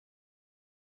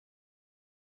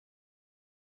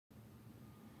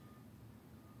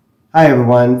Hi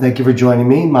everyone, thank you for joining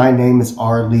me. My name is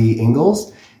R. Lee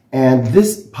Ingalls, and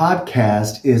this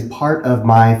podcast is part of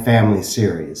my family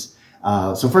series.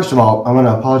 So first of all, I want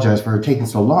to apologize for taking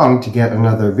so long to get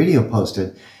another video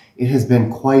posted. It has been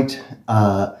quite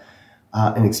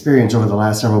an experience over the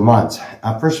last several months.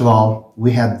 First of all,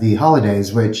 we had the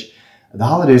holidays, which the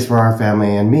holidays for our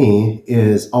family and me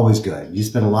is always good. You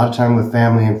spend a lot of time with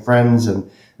family and friends, and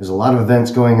there's a lot of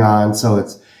events going on, so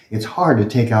it's hard to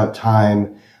take out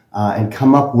time and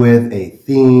come up with a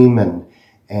theme and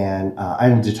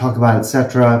items to talk about,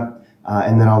 etc.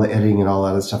 And then all the editing and all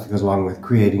that other stuff that goes along with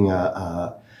creating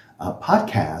a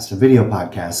podcast, a video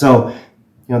podcast. So, you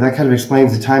know, that kind of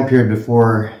explains the time period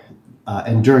before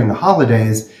and during the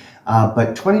holidays.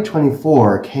 But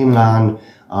 2024 came on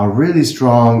really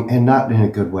strong and not in a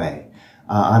good way.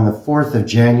 On the 4th of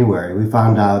January, we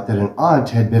found out that an aunt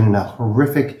had been in a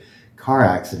horrific car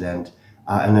accident.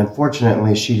 And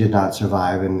unfortunately, she did not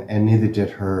survive, and neither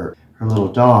did her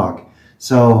little dog.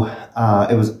 So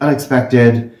it was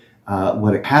unexpected.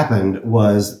 What had happened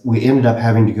was we ended up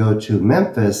having to go to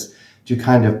Memphis to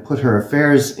kind of put her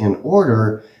affairs in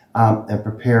order and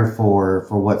prepare for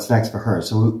what's next for her.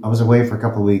 So I was away for a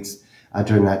couple of weeks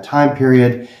during that time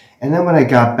period. And then when I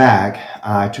got back,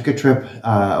 I took a trip,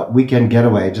 weekend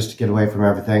getaway, just to get away from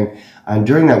everything. And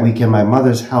during that weekend, my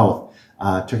mother's health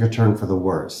took a turn for the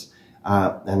worse.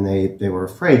 And they were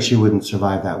afraid she wouldn't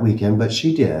survive that weekend, but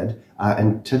she did.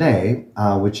 And today,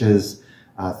 which is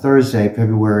Thursday,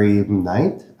 February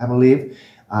 9th, I believe,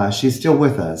 she's still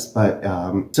with us. But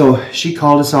so she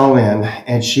called us all in,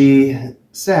 and she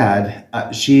said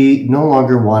she no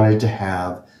longer wanted to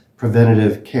have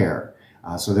preventative care.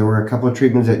 So there were a couple of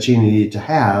treatments that she needed to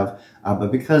have,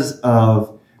 but because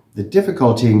of the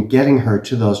difficulty in getting her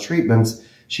to those treatments,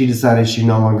 she decided she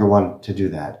no longer wanted to do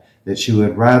that. That she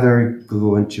would rather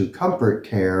go into comfort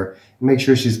care and make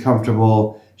sure she's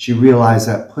comfortable. She realized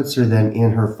that puts her then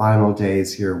in her final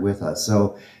days here with us.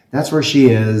 So that's where she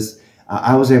is.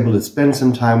 I was able to spend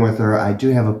some time with her. I do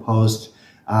have a post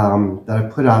that I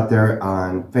put out there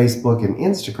on Facebook and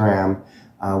Instagram,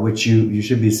 which you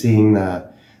should be seeing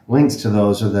the links to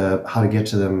those or the how to get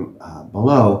to them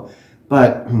below.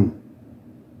 But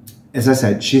as I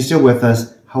said, she's still with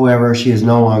us. However, she is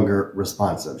no longer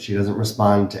responsive. She doesn't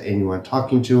respond to anyone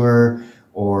talking to her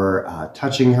or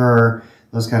touching her,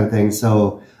 those kind of things.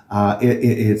 So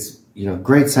it's, you know,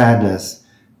 great sadness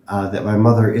that my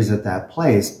mother is at that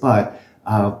place. But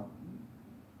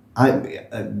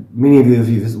many of you, if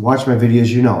you've watched my videos,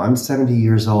 you know I'm 70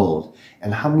 years old.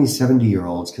 And how many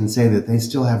 70-year-olds can say that they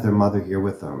still have their mother here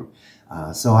with them?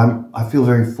 So I feel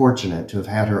very fortunate to have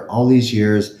had her all these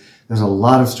years. There's a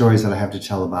lot of stories that I have to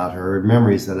tell about her,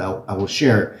 memories that I will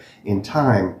share in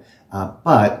time.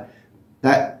 But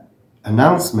that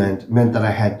announcement meant that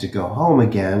I had to go home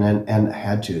again, and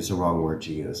had to is the wrong word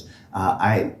to use.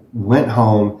 I went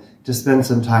home to spend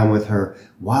some time with her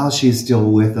while she's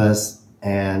still with us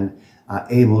and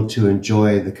able to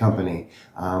enjoy the company.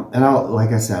 And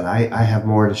like I said, I have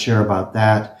more to share about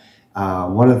that.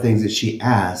 One of the things that she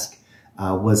asked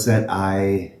was that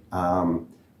I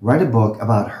write a book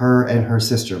about her and her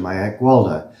sister, my Aunt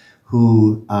Gwalda,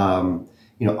 who,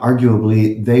 you know,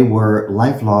 arguably they were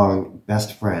lifelong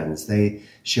best friends. They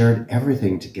shared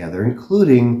everything together,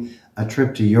 including a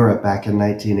trip to Europe back in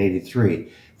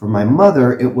 1983. For my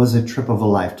mother, it was a trip of a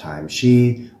lifetime.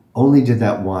 She only did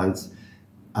that once.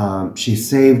 She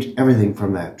saved everything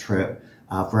from that trip.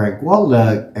 For Aunt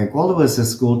Gwalda was a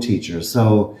school teacher,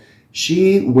 so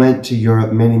she went to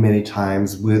Europe many, many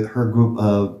times with her group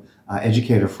of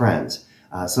educator friends.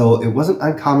 So it wasn't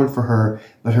uncommon for her,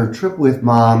 but her trip with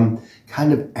Mom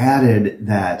kind of added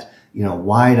that, you know,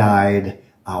 wide-eyed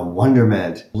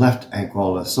wonderment left Aunt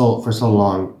Gwalda for so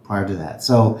long prior to that.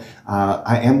 So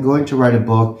I am going to write a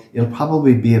book. It'll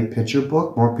probably be a picture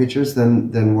book, more pictures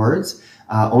than words,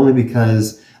 only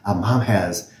because Mom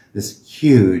has this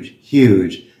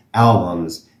huge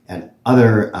albums and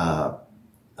other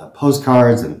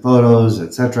postcards and photos,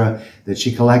 etc., that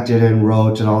she collected and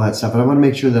wrote and all that stuff. And I want to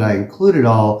make sure that I include it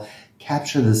all,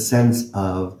 capture the sense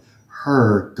of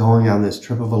her going on this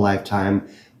trip of a lifetime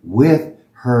with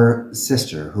her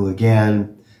sister, who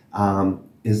again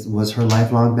was her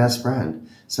lifelong best friend.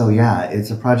 So yeah, it's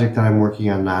a project that I'm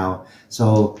working on now.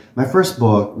 So my first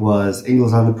book was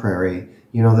Ingalls on the Prairie.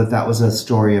 You know that was a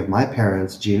story of my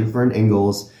parents, Jennifer and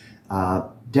Ingalls.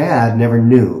 Dad never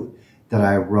knew that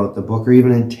I wrote the book or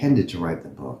even intended to write the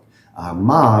book.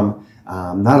 Mom,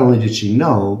 not only did she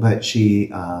know, but she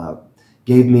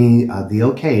gave me the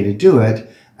okay to do it.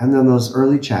 And then those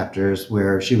early chapters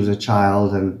where she was a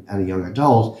child and a young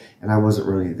adult and I wasn't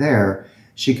really there,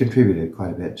 she contributed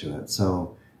quite a bit to it.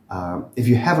 So If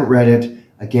you haven't read it,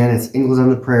 again, it's Ingalls on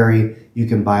the Prairie. You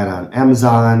can buy it on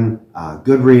Amazon,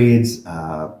 Goodreads.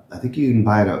 I think you can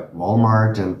buy it at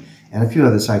Walmart and a few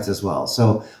other sites as well.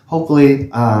 So hopefully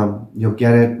you'll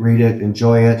get it, read it,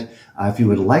 enjoy it. If you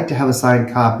would like to have a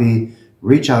signed copy,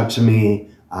 reach out to me.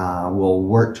 We'll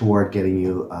work toward getting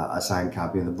you a signed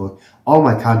copy of the book. All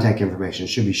my contact information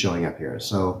should be showing up here.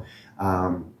 So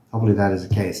hopefully that is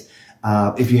the case.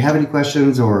 If you have any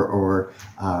questions or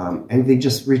anything,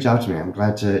 just reach out to me. I'm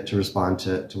glad to respond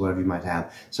to whatever you might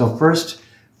have. So first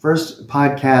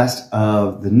podcast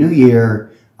of the new year.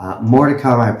 More to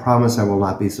come. I promise I will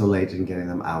not be so late in getting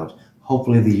them out.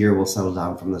 Hopefully the year will settle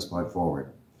down from this point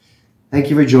forward. Thank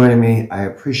you for joining me. I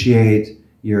appreciate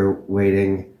your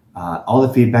waiting. All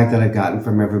the feedback that I've gotten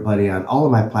from everybody on all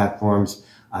of my platforms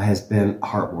has been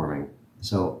heartwarming.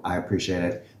 So I appreciate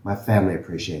it. My family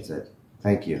appreciates it.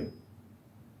 Thank you.